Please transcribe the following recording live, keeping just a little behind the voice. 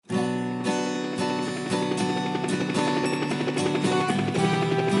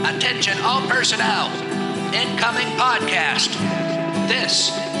Attention all personnel. Incoming podcast. This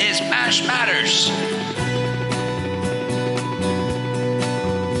is MASH Matters.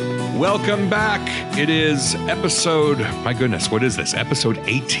 Welcome back. It is episode, my goodness, what is this? Episode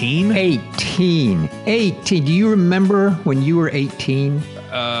 18? 18. Do you remember when you were 18?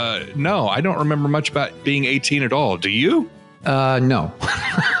 No, I don't remember much about being 18 at all. Do you? No.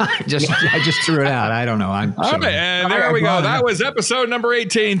 I just threw it out. I don't know. All right, and there we go. That was episode number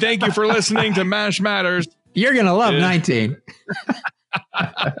 18. Thank you for listening to MASH Matters. You're going to love 19.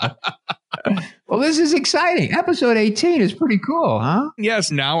 Well, this is exciting. Episode 18 is pretty cool, huh? Yes,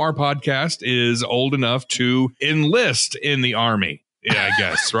 now our podcast is old enough to enlist in the Army. Yeah, I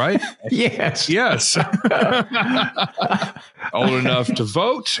guess, right? Yes. Yes. Old enough to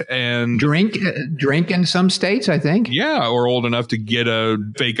vote and drink in some states, I think. Yeah, or old enough to get a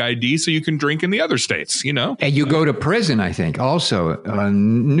fake ID so you can drink in the other states, you know? And you go to prison, I think, also.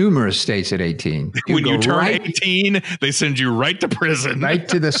 Numerous states at 18. When you turn 18, they send you right to prison. Right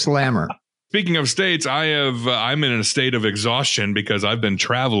to the slammer. Speaking of states, I'm in a state of exhaustion because I've been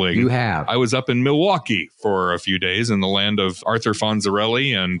traveling. You have. I was up in Milwaukee for a few days in the land of Arthur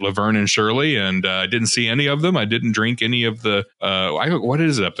Fonzarelli and Laverne and Shirley, and I didn't see any of them. I didn't drink any of the, what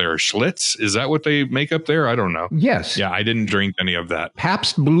is it up there? Schlitz? Is that what they make up there? I don't know. Yes. Yeah, I didn't drink any of that.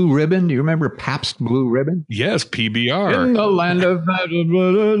 Pabst Blue Ribbon. Do you remember Pabst Blue Ribbon? Yes, PBR. In the land of...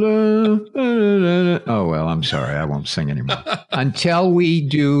 Oh, well, I'm sorry. I won't sing anymore. Until we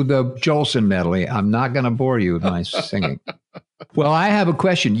do the Jolson medley, I'm not going to bore you with my singing. Well, I have a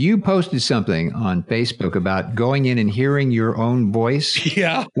question. You posted something on Facebook about going in and hearing your own voice.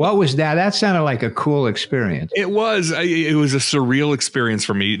 Yeah. What was that? That sounded like a cool experience. It was. It was a surreal experience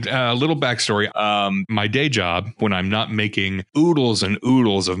for me. A little backstory. My day job, when I'm not making oodles and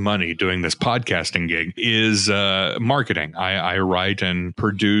oodles of money doing this podcasting gig, is marketing. I write and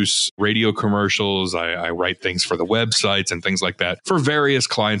produce radio commercials. I write things for the websites and things like that for various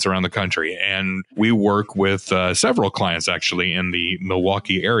clients around the country. And we work with several clients, actually, in the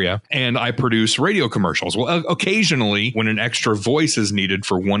Milwaukee area, and I produce radio commercials. Well, occasionally when an extra voice is needed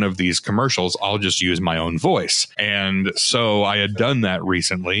for one of these commercials, I'll just use my own voice. And so I had done that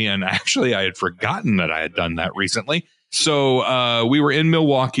recently, and actually I had forgotten that I had done that recently. So we were in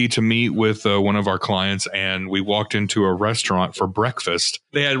Milwaukee to meet with one of our clients, and we walked into a restaurant for breakfast.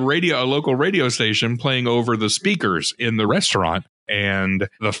 They had a local radio station playing over the speakers in the restaurant. And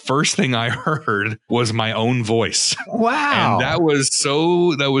the first thing I heard was my own voice. Wow. And that was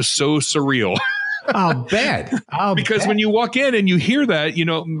so surreal. I'll bet. Because when you walk in and you hear that, you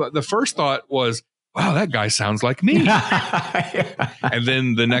know, the first thought was, wow, that guy sounds like me. And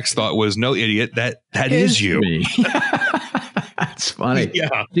then the next thought was, no, idiot, that is you. That's funny.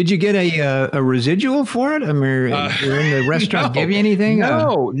 Yeah. Did you get a residual for it? I mean, you're in the restaurant give you anything?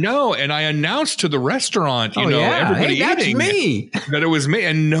 No. And I announced to the restaurant, everybody that's eating me. that it was me,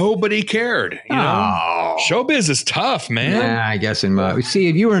 and nobody cared. You know, showbiaz is tough, man. Yeah, I guess see,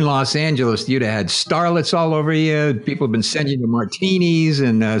 if you were in Los Angeles, you'd have had starlets all over you. People have been sending you martinis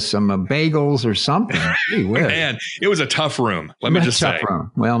and some bagels or something. Man, it was a tough room. Let me just say.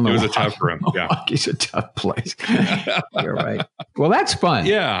 Room. Well, it was a tough room. Yeah. Milwaukee's a tough place. You're right. Well, that's fun.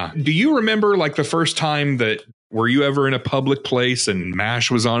 Yeah. Do you remember like the first time were you ever in a public place and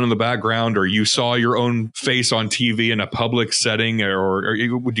MASH was on in the background, or you saw your own face on TV in a public setting, or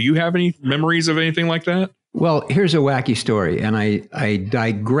do you have any memories of anything like that? Well, here's a wacky story, and I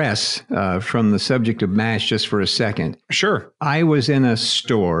digress from the subject of MASH just for a second. Sure. I was in a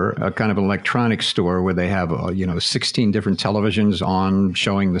store, a kind of electronic store where they have 16 different televisions on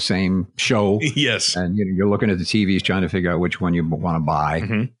showing the same show. Yes. And you're looking at the TVs trying to figure out which one you want to buy.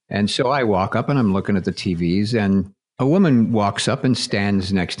 Mm-hmm. And so I walk up and I'm looking at the TVs, and a woman walks up and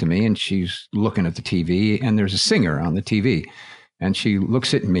stands next to me, and she's looking at the TV, and there's a singer on the TV. And she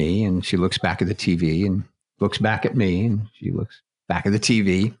looks at me, and she looks back at the TV, and looks back at me, and she looks back at the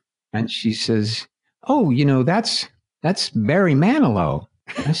TV, and she says, "Oh, that's Barry Manilow."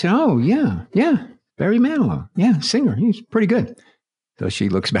 I said, "Oh, yeah, Barry Manilow. Yeah, singer. He's pretty good." So she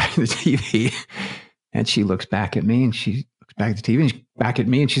looks back at the TV, and she looks back at me, and she looks back at the TV, and she's back at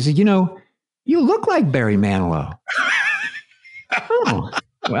me, and she said, "You look like Barry Manilow." Oh,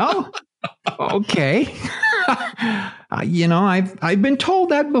 well, okay. I've been told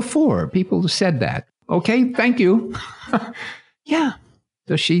that before. People have said that. Okay, thank you. Yeah.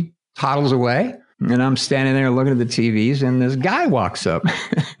 So she toddles away, and I'm standing there looking at the TVs, and this guy walks up.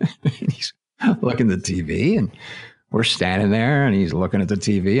 He's looking at the TV, and we're standing there, and he's looking at the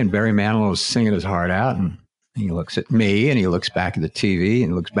TV, and Barry Manilow is singing his heart out, and he looks at me, and he looks back at the TV,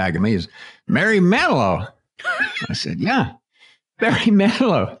 and he looks back at me. He's, "Barry Manilow." I said, "Yeah, Barry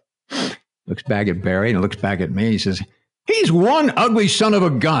Manilow." Looks back at Barry and looks back at me. He says, he's one ugly son of a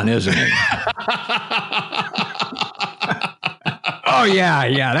gun, isn't he? Oh,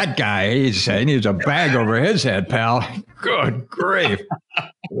 yeah, that guy. He needs a bag over his head, pal. Good grief.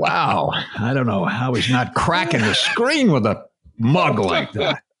 Wow. I don't know how he's not cracking the screen with a mug like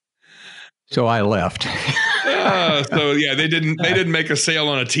that. So I left. So yeah, they didn't make a sale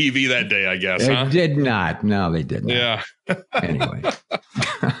on a TV that day, I guess. They did not. No, they didn't. Yeah. Anyway.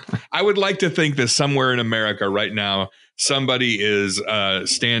 I would like to think that somewhere in America right now, somebody is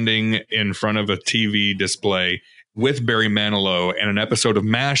standing in front of a TV display with Barry Manilow and an episode of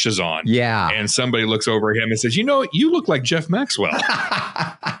MASH is on. Yeah. And somebody looks over him and says, you know, you look like Jeff Maxwell.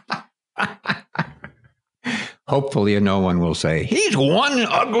 Hopefully no one will say, he's one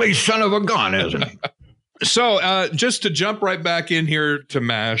ugly son of a gun, isn't he? So just to jump right back in here to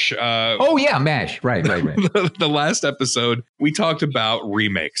MASH. MASH. Right. The last episode, we talked about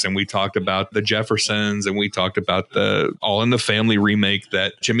remakes and we talked about the Jeffersons and we talked about the All in the Family remake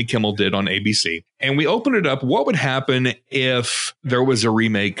that Jimmy Kimmel did on ABC. And we opened it up. What would happen if there was a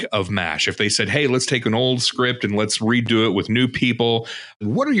remake of MASH? If they said, hey, let's take an old script and let's redo it with new people.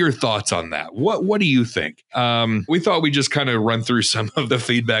 What are your thoughts on that? What do you think? We thought we'd just kind of run through some of the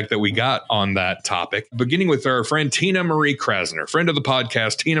feedback that we got on that topic, beginning with our friend Tina Marie Krasner, friend of the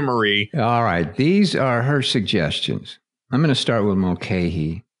podcast, Tina Marie. All right. These are her suggestions. I'm going to start with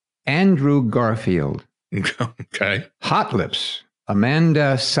Mulcahy. Andrew Garfield. Okay. Hot Lips.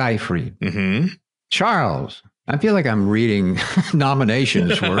 Amanda Seyfried. Mm-hmm. Charles. I feel like I'm reading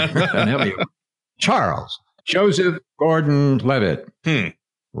nominations for an Emmy. Charles. Joseph Gordon-Levitt.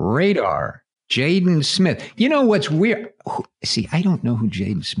 Radar. Jaden Smith. You know what's weird? See, I don't know who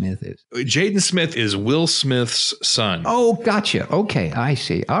Jaden Smith is. Jaden Smith is Will Smith's son. Oh, gotcha. Okay, I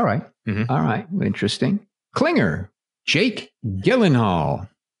see. All right. Mm-hmm. All right. Interesting. Klinger. Jake Gyllenhaal.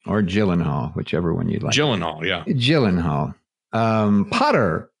 Or Gyllenhaal, whichever one you'd like. Gyllenhaal, yeah. Gyllenhaal.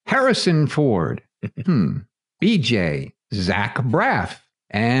 Potter. Harrison Ford. BJ. Zach Braff.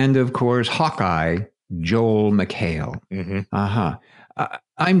 And, of course, Hawkeye. Joel McHale. Mm-hmm.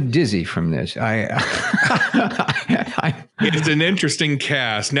 I'm dizzy from this. It's an interesting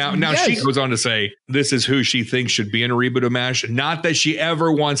cast. Now yes. She goes on to say this is who she thinks should be in a reboot of MASH. Not that she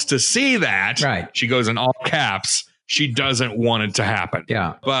ever wants to see that. Right. She goes in all caps. She doesn't want it to happen.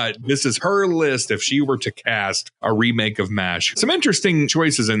 Yeah. But this is her list if she were to cast a remake of MASH. Some interesting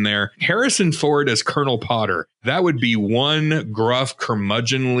choices in there. Harrison Ford as Colonel Potter. That would be one gruff,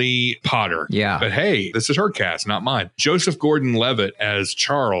 curmudgeonly Potter. Yeah. But hey, this is her cast, not mine. Joseph Gordon-Levitt as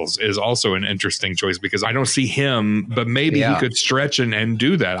Charles is also an interesting choice because I don't see him, but maybe he could stretch and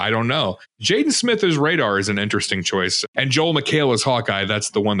do that. I don't know. Jaden Smith as Radar is an interesting choice. And Joel McHale as Hawkeye. That's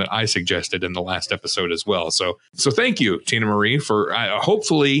the one that I suggested in the last episode as well. So thank you, Tina Marie, for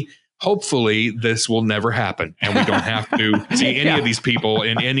hopefully this will never happen and we don't have to see any of these people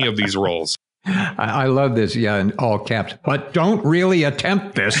in any of these roles. I love this. Yeah, in all caps. But don't really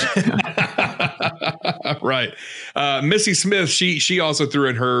attempt this. Right. Missy Smith, she also threw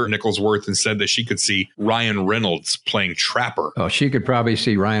in her nickel's worth and said that she could see Ryan Reynolds playing Trapper. Oh, she could probably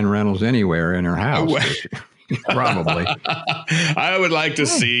see Ryan Reynolds anywhere in her house. Probably. I would like to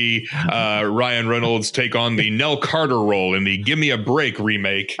see Ryan Reynolds take on the Nell Carter role in the Give Me a Break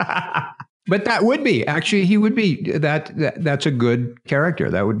remake. But that would be actually he would be that's a good character.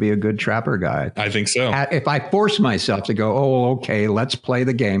 That would be a good Trapper guy. I think so. If I force myself to go, oh, okay, let's play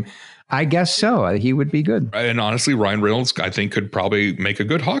the game. I guess so. He would be good. And honestly, Ryan Reynolds, I think, could probably make a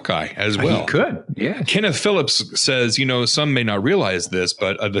good Hawkeye as well. He could, yeah. Kenneth Phillips says, some may not realize this,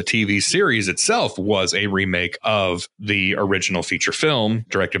 but the TV series itself was a remake of the original feature film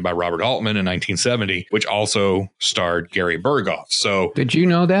directed by Robert Altman in 1970, which also starred Gary Berghoff. So, did you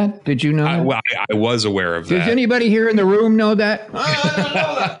know that? I was aware of that. Does anybody here in the room know that? Oh, I don't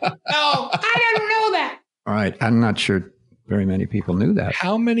know that. No, I didn't know that. All right. I'm not sure very many people knew that.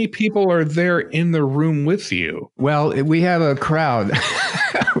 How many people are there in the room with you? Well, we have a crowd.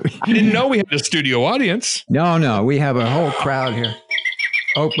 I didn't know we had a studio audience. No, we have a whole crowd here.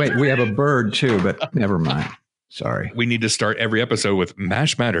 Oh, wait, we have a bird too, but never mind. Sorry. We need to start every episode with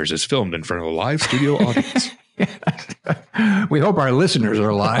MASH Matters is filmed in front of a live studio audience. We hope our listeners are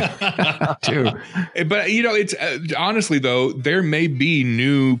alive too. But it's honestly though, there may be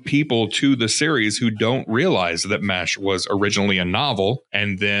new people to the series who don't realize that MASH was originally a novel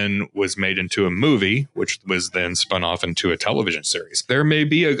and then was made into a movie, which was then spun off into a television series. There may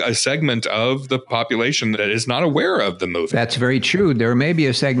be a segment of the population that is not aware of the movie. That's very true. There may be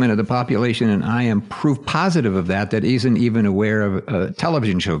a segment of the population, and I am proof positive of that isn't even aware of a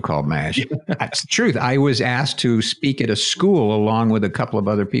television show called MASH. That's the truth. I was asked to speak at a school school along with a couple of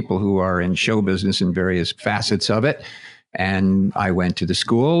other people who are in show business in various facets of it. And I went to the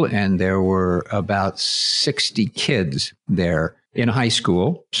school, and there were about 60 kids there in high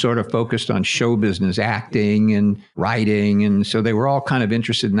school, sort of focused on show business, acting and writing. And so they were all kind of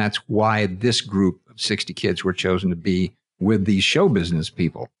interested. And that's why this group of 60 kids were chosen to be with these show business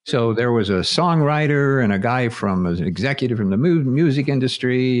people. So there was a songwriter and a guy from an executive from the music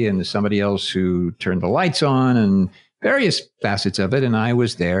industry and somebody else who turned the lights on and various facets of it. And I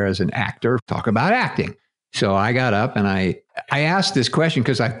was there as an actor, talk about acting. So I got up and I asked this question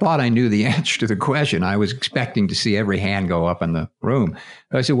because I thought I knew the answer to the question. I was expecting to see every hand go up in the room.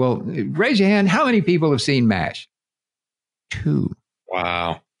 I said, well, raise your hand. How many people have seen MASH? 2.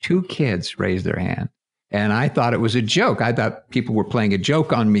 Wow. 2 kids raised their hand. And I thought it was a joke. I thought people were playing a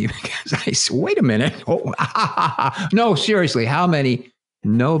joke on me because I said, wait a minute. Oh, no, seriously, how many?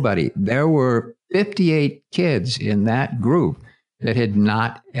 Nobody. There were 58 kids in that group that had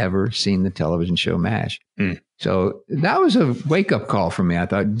not ever seen the television show MASH. So that was a wake-up call for me. I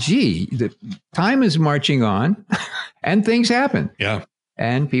thought, gee, the time is marching on and things happen. Yeah.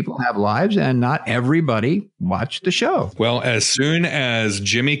 And people have lives, and not everybody watched the show. Well, as soon as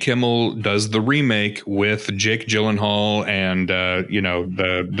Jimmy Kimmel does the remake with Jake Gyllenhaal and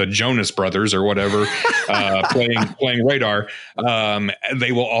the Jonas Brothers or whatever playing Radar,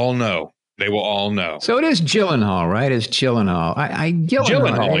 they will all know. They will all know. So it is Gyllenhaal, right? It's Gyllenhaal.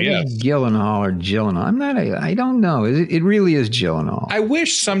 Gyllenhaal, yes. Gyllenhaal or Gyllenhaal. I don't know. It really is Gyllenhaal. I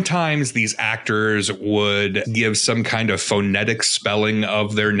wish sometimes these actors would give some kind of phonetic spelling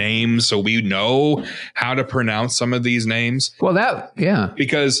of their names so we know how to pronounce some of these names. Well, yeah.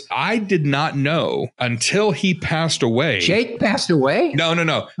 Because I did not know until he passed away. Jake passed away?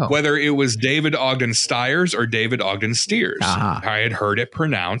 No. Oh. Whether it was David Ogden Stiers or David Ogden Stiers. Uh-huh. I had heard it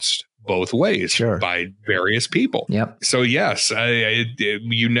pronounced both ways by various people. Yep. So yes,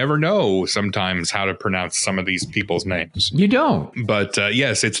 you never know sometimes how to pronounce some of these people's names. You don't. But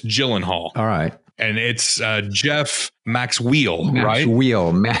yes, it's Gyllenhaal. All right. And it's Jeff Maxwell, right?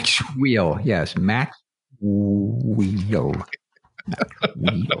 Maxwell. Yes, Maxwell.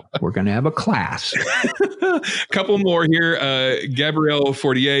 We're going to have a class. A couple more here. Gabrielle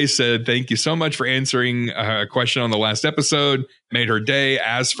Fortier said, thank you so much for answering a question on the last episode. Made her day.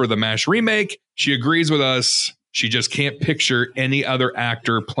 As for the MASH remake, she agrees with us. She just can't picture any other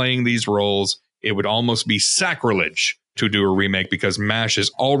actor playing these roles. It would almost be sacrilege to do a remake because MASH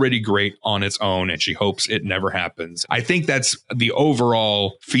is already great on its own, and she hopes it never happens. I think that's the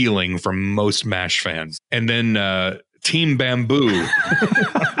overall feeling from most MASH fans. And then Team Bamboo on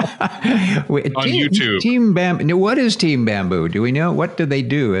YouTube. Team Bamboo. What is Team Bamboo? Do we know? What do they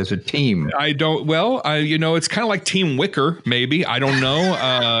do as a team? I don't. Well, it's kind of like Team Wicker, maybe. I don't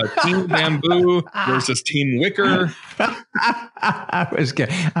know. Team Bamboo versus Team Wicker.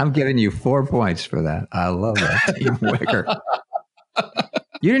 I'm giving you 4 points for that. I love that. Team Wicker.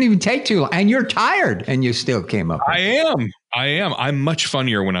 You didn't even take too long, and you're tired, and you still came up with it. I am. I'm much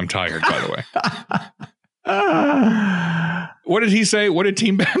funnier when I'm tired, by the way. What did he say? What did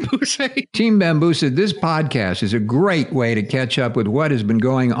Team Bamboo say? Team Bamboo said, this podcast is a great way to catch up with what has been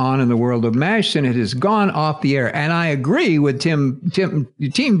going on in the world of MASH, and it has gone off the air. And I agree with Team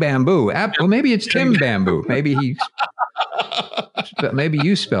Bamboo. Well, maybe it's Tim Bamboo. Maybe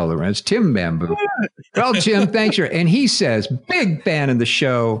you spell it right. It's Tim Bamboo. Well, Jim, thanks. And he says, big fan of the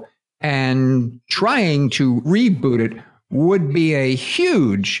show, and trying to reboot it would be a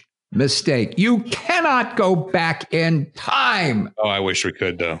huge mistake. You cannot go back in time. Oh, I wish we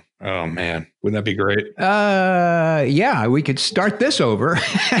could, though. Oh, man. Wouldn't that be great? Yeah, we could start this over.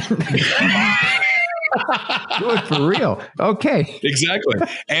 Do it for real. Okay. Exactly.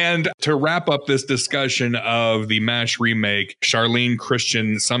 And to wrap up this discussion of the MASH remake, Charlene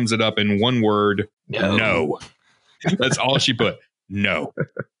Christian sums it up in one word. No. That's all she put. No.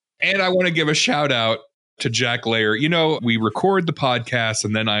 And I want to give a shout out to Jack Layer. We record the podcast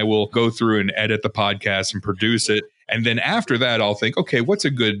and then I will go through and edit the podcast and produce it. And then after that, I'll think, okay, what's a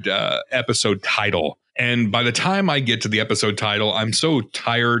good episode title? And by the time I get to the episode title, I'm so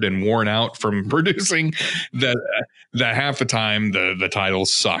tired and worn out from producing that half the time the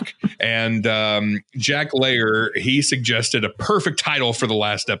titles suck. And Jack Layer, he suggested a perfect title for the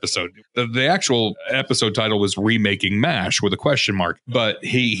last episode. The actual episode title was Remaking MASH with a question mark. But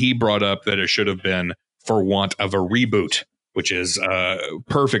he brought up that it should have been For Want of a Reboot, which is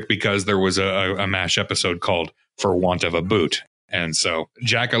perfect because there was a MASH episode called For Want of a Boot. And so,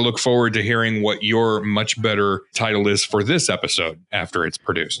 Jack, I look forward to hearing what your much better title is for this episode after it's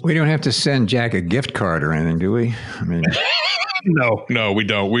produced. We don't have to send Jack a gift card or anything, do we? I mean, No, we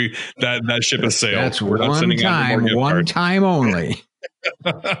don't. That ship has sailed. That's We're not one sending out any more time, gift one cards. time only.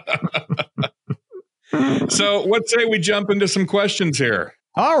 So what say we jump into some questions here?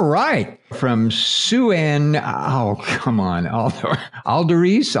 All right. From Sue Ann. Oh, come on.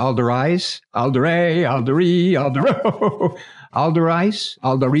 Alderice, Alderice, Aldere, Alderi, Aldero, Alderice,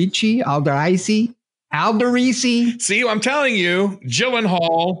 Alderici, Alderici, Alderici. See, I'm telling you,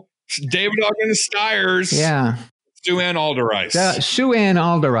 Gyllenhaal, David Ogden Stiers, Yeah. Sue Ann Alderice. Sue Ann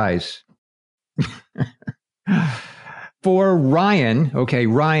Alderice. For Ryan. Okay,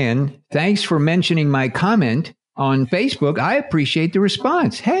 Ryan, thanks for mentioning my comment on Facebook. I appreciate the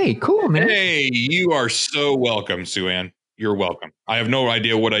response. Hey, cool, man. Hey, you are so welcome, Sue Ann. You're welcome. I have no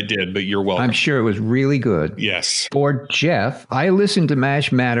idea what I did, but you're welcome. I'm sure it was really good. Yes. For Jeff, I listen to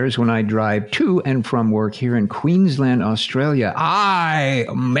MASH Matters when I drive to and from work here in Queensland, Australia.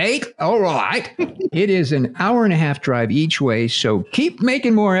 All right. It is an hour and a half drive each way, so keep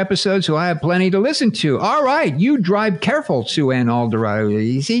making more episodes so I have plenty to listen to. All right. You drive careful, Sue Ann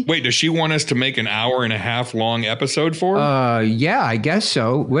Alderisi. Wait, does she want us to make an hour and a half long episode for her? Yeah, I guess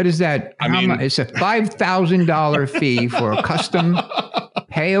so. What is that? It's a $5,000 fee for a custom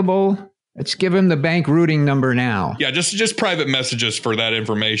payable. Let's give him the bank routing number now. Yeah, just private messages for that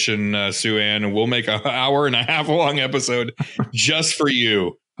information, Sue Ann, and we'll make an hour and a half long episode just for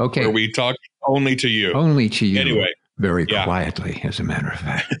you. Okay. Where we talk only to you. Only to you. Anyway. Very quietly, as a matter of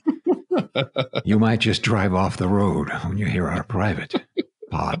fact. You might just drive off the road when you hear our private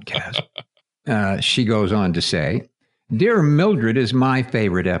podcast. She goes on to say, Dear Mildred is my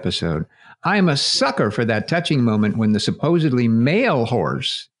favorite episode. I am a sucker for that touching moment when the supposedly male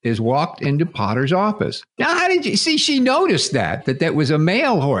horse is walked into Potter's office. Now, how did you see? She noticed that was a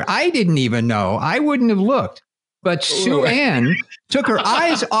male horse. I didn't even know. I wouldn't have looked. But Sue Ann took her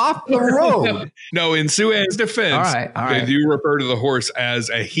eyes off the road. No, in Sue Ann's defense, all right. They do refer to the horse as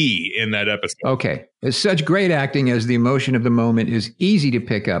a he in that episode. Okay. It's such great acting as the emotion of the moment is easy to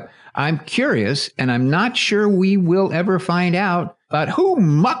pick up. I'm curious, and I'm not sure we will ever find out, but who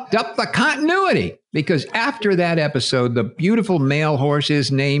mucked up the continuity? Because after that episode, the beautiful male horse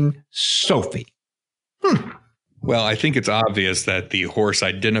is named Sophie. Well, I think it's obvious that the horse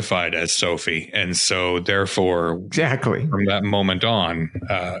identified as Sophie, and so therefore, exactly from that moment on,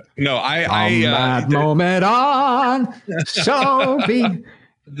 moment on, Sophie.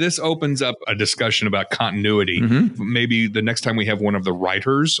 This opens up a discussion about continuity. Mm-hmm. Maybe the next time we have one of the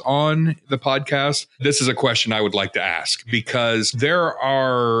writers on the podcast, this is a question I would like to ask, because there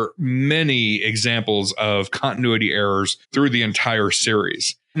are many examples of continuity errors through the entire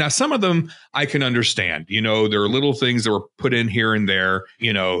series. Now, some of them I can understand. You know, there are little things that were put in here and there.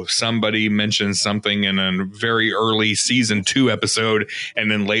 You know, somebody mentioned something in a very early season 2 episode, and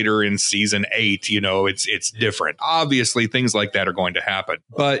then later in season 8, you know, it's different. Obviously, things like that are going to happen.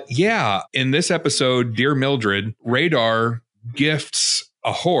 But yeah, in this episode, Dear Mildred, Radar gifts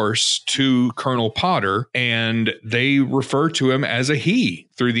a horse to Colonel Potter, and they refer to him as a he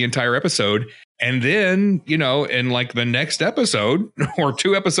through the entire episode. And then, you know, in like the next episode or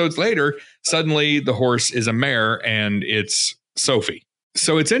 2 episodes later, suddenly the horse is a mare and it's Sophie.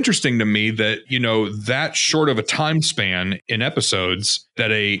 So it's interesting to me that, you know, that short of a time span in episodes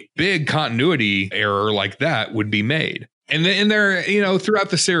that a big continuity error like that would be made. And then there, you know, throughout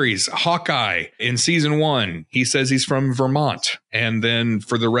the series, Hawkeye in season 1, he says he's from Vermont. And then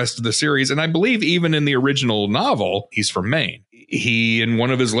for the rest of the series, and I believe even in the original novel, he's from Maine. He, in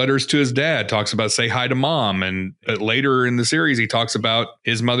one of his letters to his dad, talks about say hi to mom. But later in the series, he talks about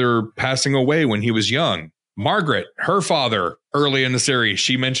his mother passing away when he was young. Margaret, her father, early in the series,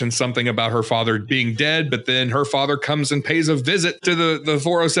 she mentions something about her father being dead, but then her father comes and pays a visit to the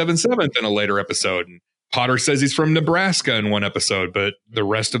 4077th in a later episode. And Potter says he's from Nebraska in one episode, but the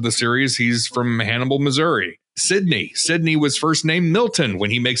rest of the series, he's from Hannibal, Missouri. Sidney was first named Milton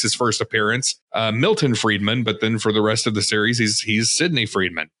when he makes his first appearance, Milton Friedman, but then for the rest of the series, he's Sidney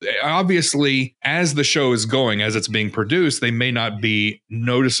Friedman. Obviously, as the show is going, as it's being produced, they may not be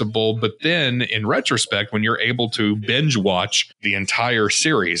noticeable, but then in retrospect, when you're able to binge watch the entire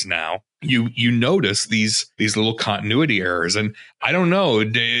series now, you notice these little continuity errors. And I don't know,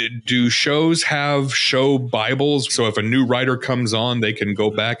 do shows have show Bibles? So if a new writer comes on, they can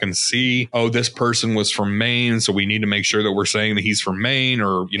go back and see, oh, this person was from Maine, so we need to make sure that we're saying that he's from Maine,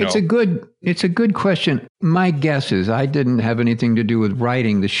 or, you know. It's a good question. My guess is I didn't have anything to do with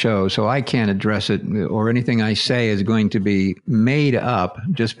writing the show, so I can't address it, or anything I say is going to be made up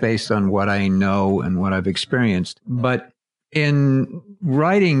just based on what I know and what I've experienced. But in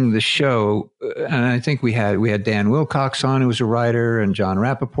writing the show, and I think we had Dan Wilcox on, who was a writer, and John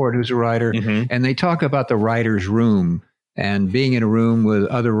Rappaport, who's a writer, and they talk about the writer's room and being in a room with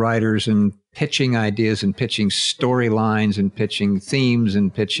other writers and pitching ideas and pitching storylines and pitching themes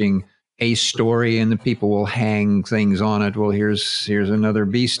and pitching a story, and the people will hang things on it. Well, here's another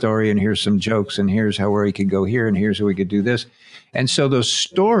B story, and here's some jokes, and here's where he could go here, and here's how we could do this. And so those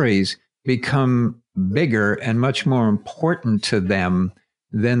stories become bigger and much more important to them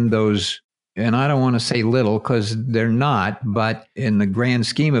than those. And I don't want to say little because they're not, but in the grand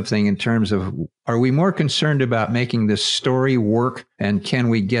scheme of things, in terms of, are we more concerned about making this story work, and can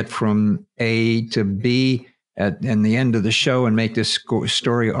we get from A to B in the end of the show and make this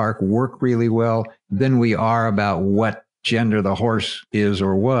story arc work really well, than we are about what gender the horse is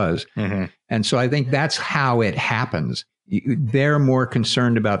or was. Mm-hmm. And so I think that's how it happens. They're more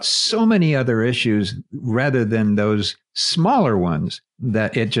concerned about so many other issues rather than those smaller ones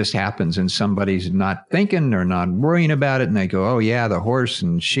that it just happens and somebody's not thinking or not worrying about it. And they go, oh yeah, the horse,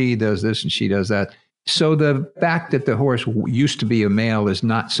 and she does this and she does that. So the fact that the horse used to be a male is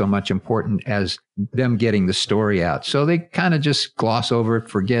not so much important as them getting the story out. So they kind of just gloss over it,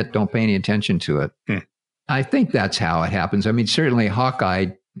 forget, don't pay any attention to it. I think that's how it happens. I mean, certainly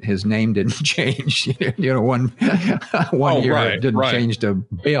Hawkeye, his name didn't change. One year it didn't change to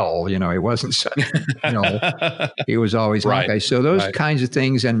Bill. He wasn't. He was always Hawkeye. So those kinds of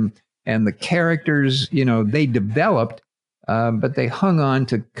things, and the characters, they developed, but they hung on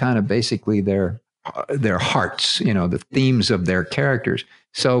to kind of basically their hearts. The themes of their characters.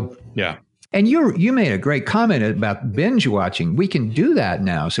 So yeah. And you made a great comment about binge watching. We can do that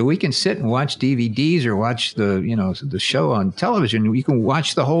now. So we can sit and watch DVDs or watch the show on television. You can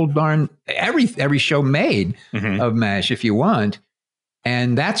watch the whole darn every show made of MASH if you want.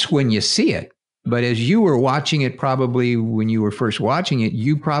 And that's when you see it. But as you were watching it, probably when you were first watching it,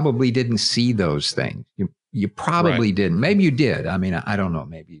 you probably didn't see those things. You probably didn't. Maybe you did. I mean, I don't know.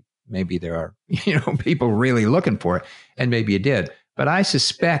 Maybe there are, people really looking for it, and maybe you did. But I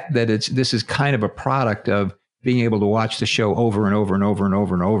suspect that this is kind of a product of being able to watch the show over and over and over and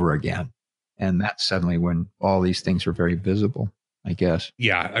over and over again. And that's suddenly when all these things are very visible, I guess.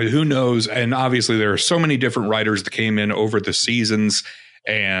 Yeah, who knows? And obviously there are so many different writers that came in over the seasons.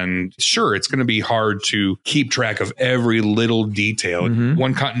 And sure, it's going to be hard to keep track of every little detail.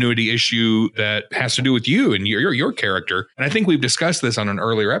 One continuity issue that has to do with you and your character, and I think we've discussed this on an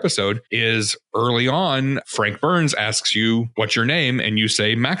earlier episode, is early on, Frank Burns asks you what's your name, and you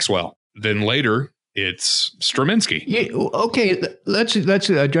say Maxwell. Then later, it's Straminsky. Yeah, okay, let's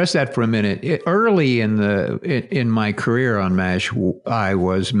address that for a minute. Early in my career on MASH, I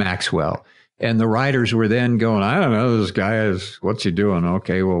was Maxwell. And the writers were then going, I don't know, this guy what's he doing?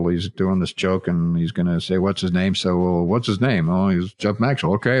 Okay, well, he's doing this joke and he's going to say, what's his name? So, well, what's his name? Oh, he's Jeff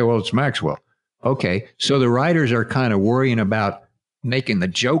Maxwell. Okay, well, it's Maxwell. Okay, so the writers are kind of worrying about making the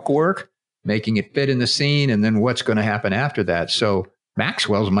joke work, making it fit in the scene, and then what's going to happen after that. So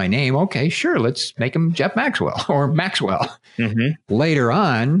Maxwell's my name. Okay, sure, let's make him Jeff Maxwell or Maxwell. Later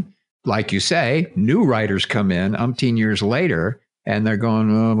on, like you say, new writers come in umpteen years later, and they're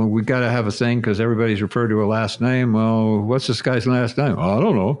going, well, we got to have a thing because everybody's referred to a last name. Well, what's this guy's last name? Oh, I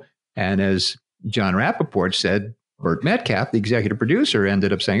don't know. And as John Rappaport said, Burt Metcalf, the executive producer,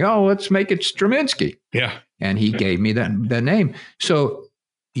 ended up saying, oh, let's make it Straminsky. Yeah. And he gave me that name. So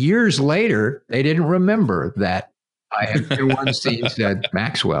years later, they didn't remember that I had been one scene said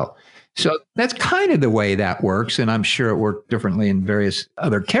Maxwell. So that's kind of the way that works. And I'm sure it worked differently in various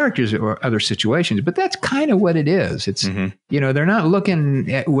other characters or other situations, but that's kind of what it is. It's, they're not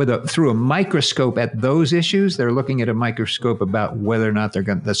looking at through a microscope at those issues. They're looking at a microscope about whether or not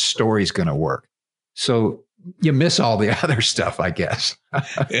the story's going to work. So you miss all the other stuff, I guess.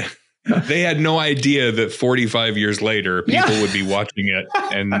 They had no idea that 45 years later, people would be watching it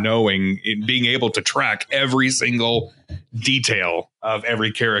and being able to track every single detail of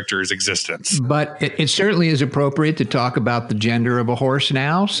every character's existence. But it certainly is appropriate to talk about the gender of a horse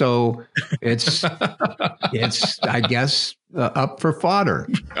now. So it's I guess, up for fodder.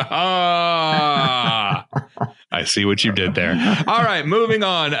 I see what you did there. All right, moving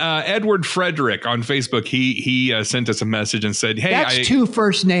on. Edward Frederick on Facebook, he sent us a message and said, hey, that's two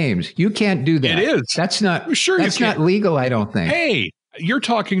first names. You can't do that. It is. That's not legal, I don't think. Hey, you're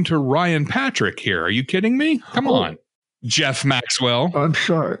talking to Ryan Patrick here. Are you kidding me? Come on. Jeff Maxwell. I'm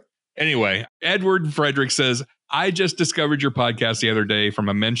sorry. Anyway, Edward Frederick says, I just discovered your podcast the other day from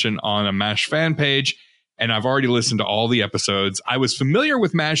a mention on a MASH fan page, and I've already listened to all the episodes. I was familiar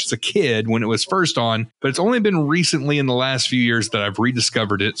with MASH as a kid when it was first on, but it's only been recently in the last few years that I've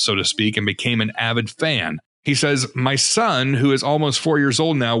rediscovered it, so to speak, and became an avid fan. He says, my son, who is almost 4 years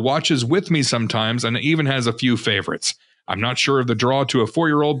old now, watches with me sometimes and even has a few favorites. I'm not sure of the draw to a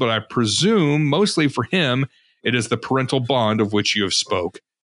 4-year-old, but I presume mostly for him, It is the parental bond of which you have spoke.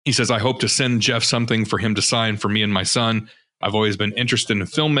 He says, I hope to send Jeff something for him to sign for me and my son. I've always been interested in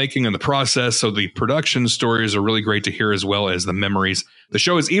filmmaking and the process, so the production stories are really great to hear as well as the memories. The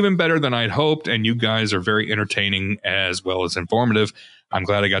show is even better than I'd hoped, and you guys are very entertaining as well as informative. I'm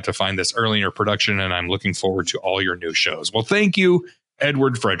glad I got to find this early in your production, and I'm looking forward to all your new shows. Well, thank you,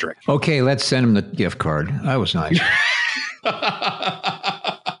 Edward Frederick. Okay, let's send him the gift card. That was nice.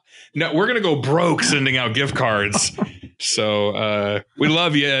 No, we're going to go broke sending out gift cards. So we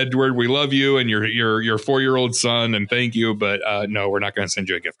love you, Edward. We love you and your 4-year-old son. And thank you. But no, we're not going to send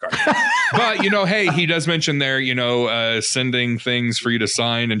you a gift card. But, hey, he does mention there, sending things for you to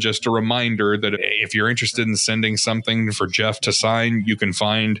sign. And just a reminder that if you're interested in sending something for Jeff to sign, you can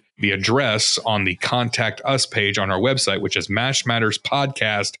find the address on the Contact Us page on our website, which is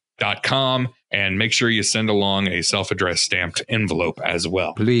mashmatterspodcast.com. And make sure you send along a self-addressed stamped envelope as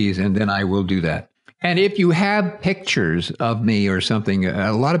well. Please, and then I will do that. And if you have pictures of me or something,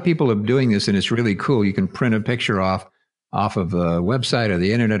 a lot of people are doing this, and it's really cool. You can print a picture off of the website or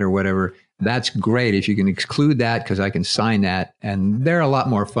the internet or whatever. That's great if you can exclude that, because I can sign that. And they're a lot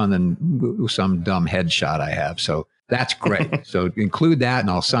more fun than some dumb headshot I have. So that's great. So include that, and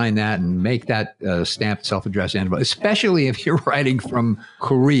I'll sign that and make that stamped self-addressed envelope, especially if you're writing from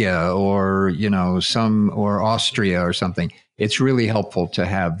Korea or, or Austria or something. It's really helpful to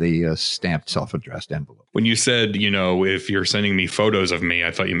have the stamped self-addressed envelope. When you said, if you're sending me photos of me, I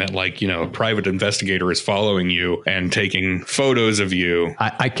thought you meant like, a private investigator is following you and taking photos of you.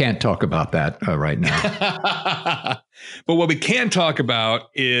 I can't talk about that right now. But what we can talk about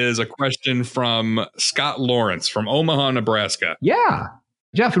is a question from Scott Lawrence from Omaha, Nebraska. Yeah.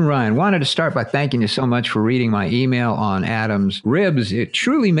 Jeff and Ryan, wanted to start by thanking you so much for reading my email on Adam's ribs. It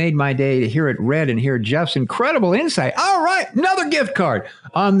truly made my day to hear it read and hear Jeff's incredible insight. All right, another gift card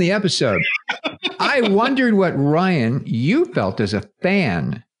on the episode. I wondered what, Ryan, you felt as a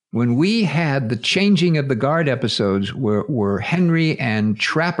fan when we had the Changing of the Guard episodes where Henry and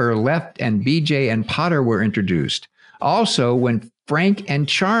Trapper left and BJ and Potter were introduced. Also, when Frank and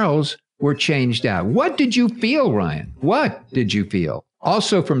Charles were changed out. What did you feel, Ryan? What did you feel?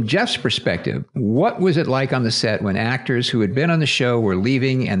 Also, from Jeff's perspective, what was it like on the set when actors who had been on the show were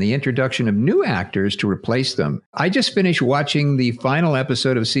leaving and the introduction of new actors to replace them? I just finished watching the final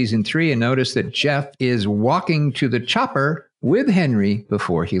episode of season 3 and noticed that Jeff is walking to the chopper with Henry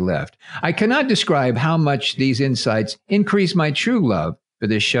before he left. I cannot describe how much these insights increase my true love for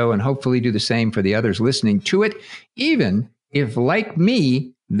this show, and hopefully do the same for the others listening to it, even if, like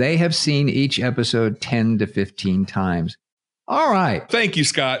me, they have seen each episode 10 to 15 times. All right. Thank you,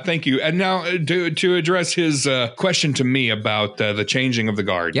 Scott. Thank you. And now to address his question to me about the changing of the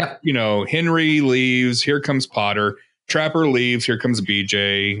guard. Yep. Henry leaves. Here comes Potter. Trapper leaves. Here comes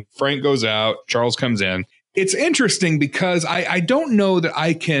BJ. Frank goes out. Charles comes in. It's interesting because I don't know that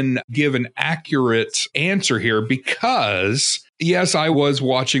I can give an accurate answer here because, yes, I was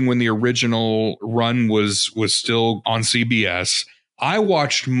watching when the original run was still on CBS. I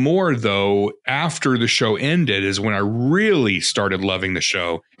watched more, though, after the show ended is when I really started loving the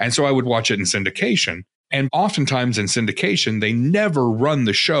show. And so I would watch it in syndication. And oftentimes in syndication, they never run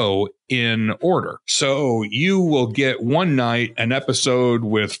the show in order. So you will get one night an episode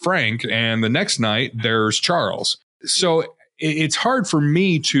with Frank, and the next night there's Charles. So it's hard for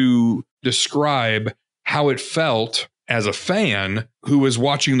me to describe how it felt as a fan who was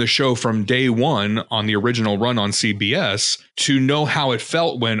watching the show from day one on the original run on CBS to know how it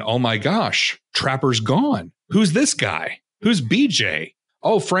felt when, oh my gosh, Trapper's gone. Who's this guy? Who's BJ?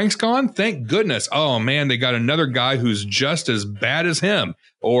 Oh, Frank's gone? Thank goodness. Oh man, they got another guy who's just as bad as him.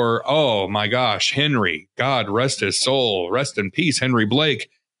 Or, oh my gosh, Henry, God rest his soul. Rest in peace, Henry Blake.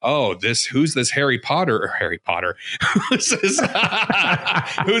 Oh, who's this Harry Potter? Who's this?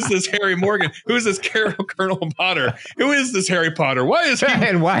 Who's this Harry Morgan? Who's this Colonel Potter? Who is this Harry Potter? Why is he?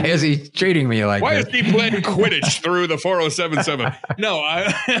 And why is he treating me like why this? Why is he playing Quidditch through the 4077? No,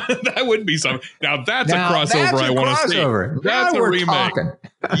 that would be something. Now that's a crossover I want to see. That's a remake. Talking.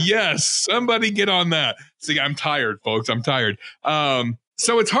 Yes, somebody get on that. See, I'm tired, folks. I'm tired.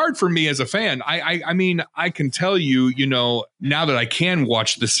 So it's hard for me as a fan. I mean, I can tell you, now that I can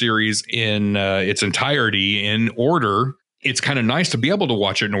watch the series in its entirety in order, it's kind of nice to be able to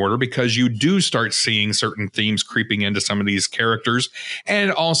watch it in order because you do start seeing certain themes creeping into some of these characters.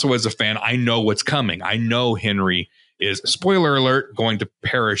 And also as a fan, I know what's coming. I know Henry is, spoiler alert, going to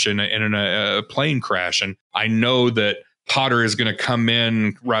perish in a plane crash. And I know that Potter is going to come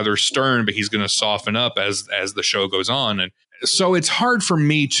in rather stern, but he's going to soften up as the show goes on. And So it's hard for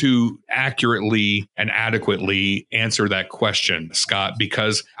me to accurately and adequately answer that question, Scott,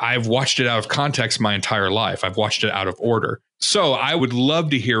 because I've watched it out of context my entire life. I've watched it out of order. So I would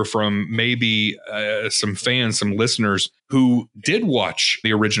love to hear from maybe some fans, some listeners who did watch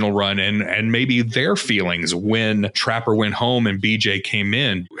the original run and maybe their feelings when Trapper went home and BJ came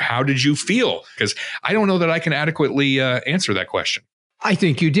in. How did you feel? Because I don't know that I can adequately answer that question. I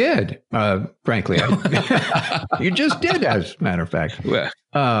think you did, frankly. You just did, as a matter of fact.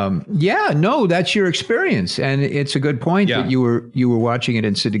 That's your experience. And it's a good point that you were watching it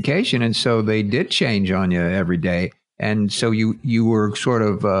in syndication. And so they did change on you every day. And so you were sort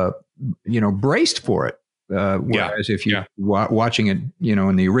of, braced for it. Whereas if you watching it,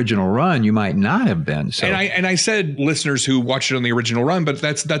 in the original run, you might not have been. So, and I said listeners who watched it on the original run, but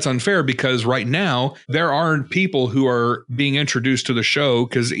that's unfair because right now there are people who are being introduced to the show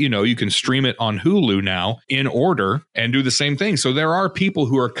because you can stream it on Hulu now in order and do the same thing. So there are people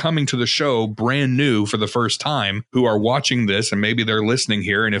who are coming to the show brand new for the first time who are watching this, and maybe they're listening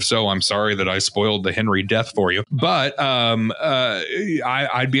here. And if so, I'm sorry that I spoiled the Henry death for you, but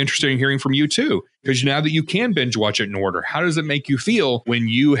I'd be interested in hearing from you too. Because now that you can binge watch it in order, how does it make you feel when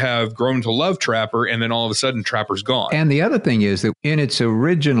you have grown to love Trapper and then all of a sudden Trapper's gone? And the other thing is that in its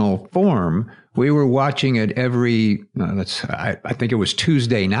original form, we were watching it every, I think it was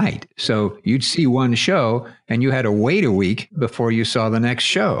Tuesday night. So you'd see one show and you had to wait a week before you saw the next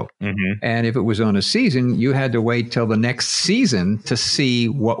show. Mm-hmm. And if it was on a season, you had to wait till the next season to see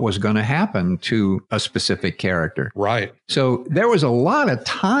what was going to happen to a specific character. Right. So there was a lot of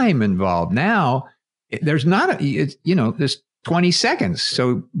time involved. Now, there's not, there's 20 seconds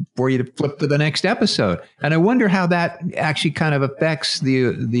so for you to flip to the next episode. And I wonder how that actually kind of affects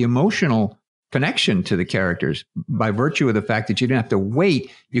the emotional connection to the characters by virtue of the fact that you didn't have to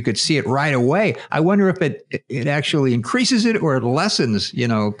wait. You could see it right away. I wonder if it actually increases it or it lessens,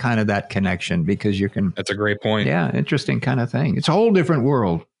 kind of that connection because you can. That's a great point. Yeah. Interesting kind of thing. It's a whole different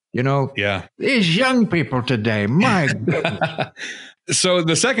world, Yeah. These young people today, my goodness. So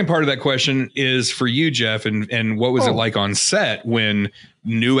the second part of that question is for you, Jeff, and what was it like on set when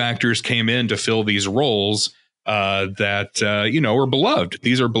new actors came in to fill these roles that were beloved?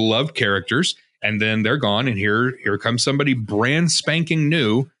 These are beloved characters, and then they're gone, and here comes somebody brand spanking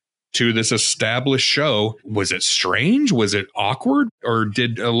new to this established show. Was it strange? Was it awkward? Or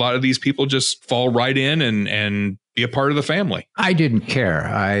did a lot of these people just fall right in and be a part of the family? I didn't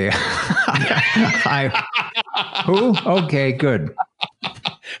care. Who? Okay, good.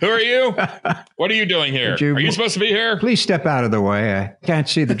 Who are you? What are you doing here? Are you supposed to be here? Please step out of the way. I can't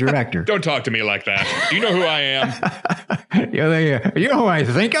see the director. Don't talk to me like that. Do you know who I am? You know who I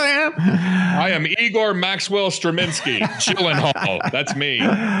think I am? I am Igor Maxwell Straminsky, Gyllenhaal. That's me.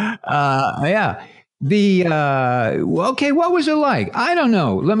 Yeah. Okay, what was it like? I don't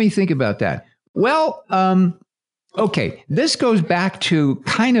know. Let me think about that. Well, okay, this goes back to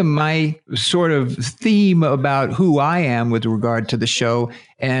kind of my sort of theme about who I am with regard to the show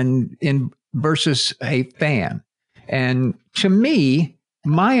and versus a fan. And to me,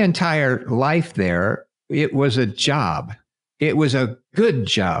 my entire life there, it was a job. It was a good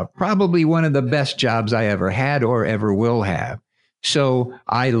job, probably one of the best jobs I ever had or ever will have. So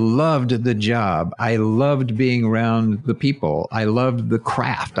I loved the job. I loved being around the people. I loved the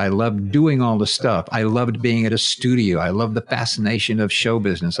craft. I loved doing all the stuff. I loved being at a studio. I loved the fascination of show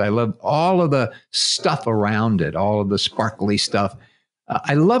business. I loved all of the stuff around it, all of the sparkly stuff.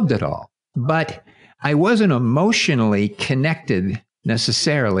 I loved it all. But I wasn't emotionally connected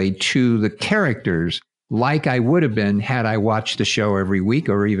necessarily to the characters like I would have been had I watched the show every week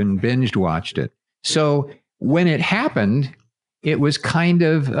or even binged watched it. So when it happened, it was kind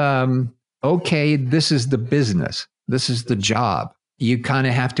of, okay, this is the business. This is the job. You kind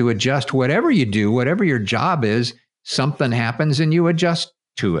of have to adjust whatever you do, whatever your job is, something happens and you adjust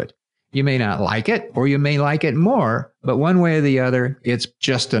to it. You may not like it or you may like it more, but one way or the other, it's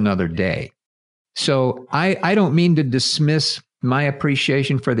just another day. So I don't mean to dismiss my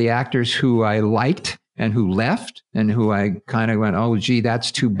appreciation for the actors who I liked and who left and who I kind of went, oh, gee,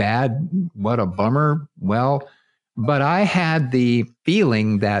 that's too bad. What a bummer. Well, but I had the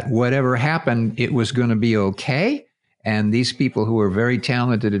feeling that whatever happened, it was going to be okay. And these people who were very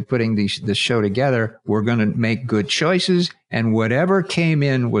talented at putting this show together were going to make good choices. And whatever came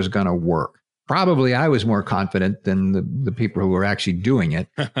in was going to work. Probably I was more confident than the people who were actually doing it.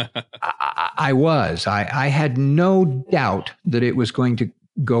 I was. I had no doubt that it was going to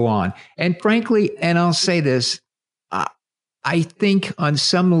go on. And frankly, and I'll say this, I think on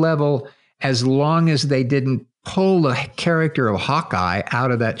some level, as long as they didn't pull the character of Hawkeye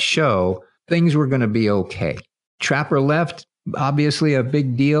out of that show, things were going to be okay. Trapper left. obviously a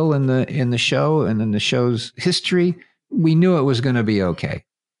big deal in the show and in the show's history, we knew it was going to be okay.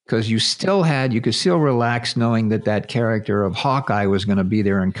 Because you could still relax knowing that character of Hawkeye was going to be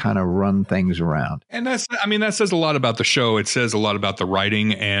there and kind of run things around. And that says a lot about the show. It says a lot about the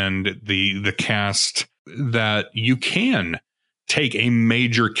writing and the cast, that you can take a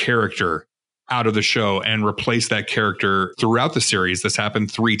major character out of the show and replace that character throughout the series. This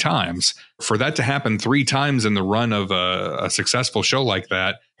happened 3 times. For that to happen 3 times in the run of a successful show like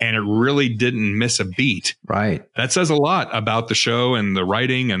that, and it really didn't miss a beat. Right. That says a lot about the show and the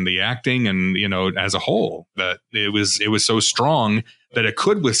writing and the acting and, as a whole, that it was so strong that it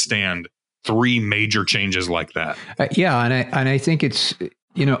could withstand 3 major changes like that. Yeah. And I think it's,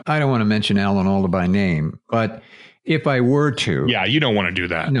 I don't want to mention Alan Alda by name, but if I were to. Yeah, you don't want to do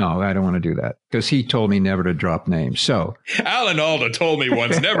that. No, I don't want to do that because he told me never to drop names. So Alan Alda told me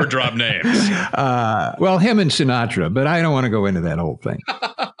once, never drop names. Well, him and Sinatra, but I don't want to go into that whole thing.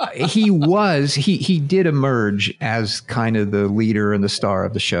 He did emerge as kind of the leader and the star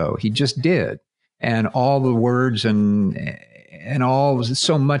of the show. He just did. And all the words and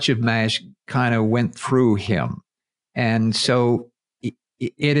so much of MASH kind of went through him. And so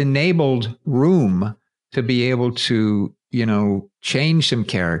it enabled room to be able to, change some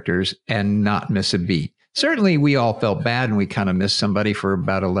characters and not miss a beat. Certainly we all felt bad and we kind of missed somebody for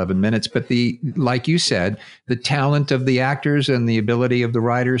about 11 minutes. But like you said, the talent of the actors and the ability of the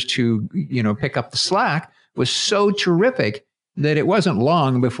writers to, pick up the slack was so terrific that it wasn't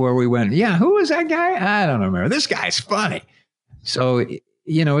long before we went, yeah, who was that guy? I don't remember. This guy's funny. So,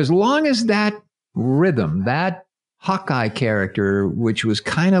 as long as that rhythm, that Hawkeye character, which was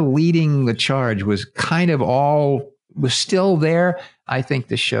kind of leading the charge, was still there, I think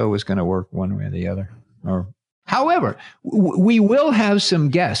the show was going to work one way or the other. However, we will have some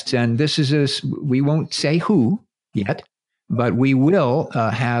guests, and we won't say who yet, but we will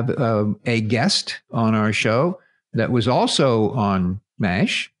have a guest on our show that was also on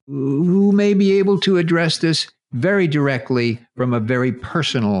MASH, who may be able to address this very directly from a very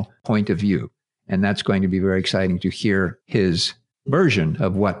personal point of view. And that's going to be very exciting to hear his version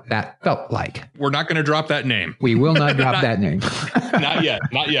of what that felt like. We're not going to drop that name. We will not drop that name. Not yet.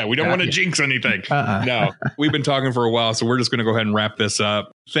 We don't want to jinx anything. No, we've been talking for a while, so we're just going to go ahead and wrap this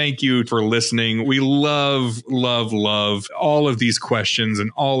up. Thank you for listening. We love, love, love all of these questions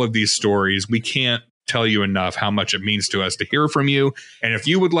and all of these stories. We can't tell you enough how much it means to us to hear from you. And if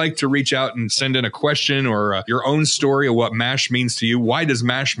you would like to reach out and send in a question or your own story of what MASH means to you, why does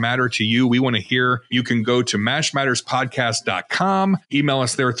MASH matter to you? We want to hear. You can go to mashmatterspodcast.com. Email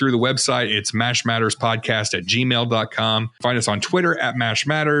us there through the website. It's mashmatterspodcast@gmail.com. Find us on Twitter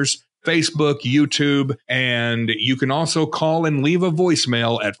 @MashMatters, Facebook, YouTube, and you can also call and leave a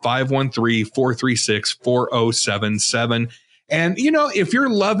voicemail at 513-436-4077. And, if you're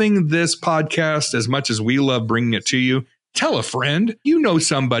loving this podcast as much as we love bringing it to you, tell a friend. You know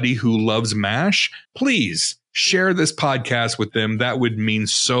somebody who loves MASH. Please share this podcast with them. That would mean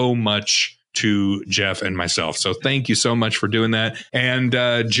so much to Jeff and myself. So thank you so much for doing that. And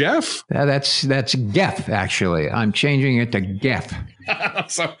Jeff? That's Geff, actually. I'm changing it to Geff.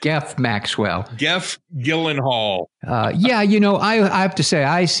 So, Geff Maxwell. Geff Gyllenhaal. Yeah, I have to say,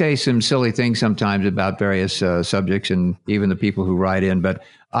 I say some silly things sometimes about various subjects and even the people who write in, but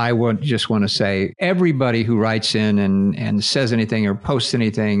I just want to say everybody who writes in and says anything or posts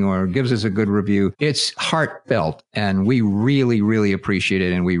anything or gives us a good review, it's heartfelt and we really, really appreciate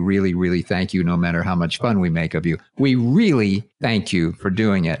it. And we really, really thank you no matter how much fun we make of you. We really thank you for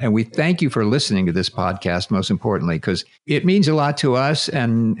doing it. And we thank you for listening to this podcast, most importantly, because it means a lot to us.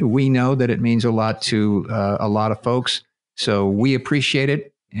 And we know that it means a lot to a lot of folks. So we appreciate it.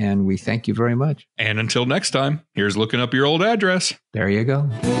 And we thank you very much. And until next time, here's looking up your old address. There you go.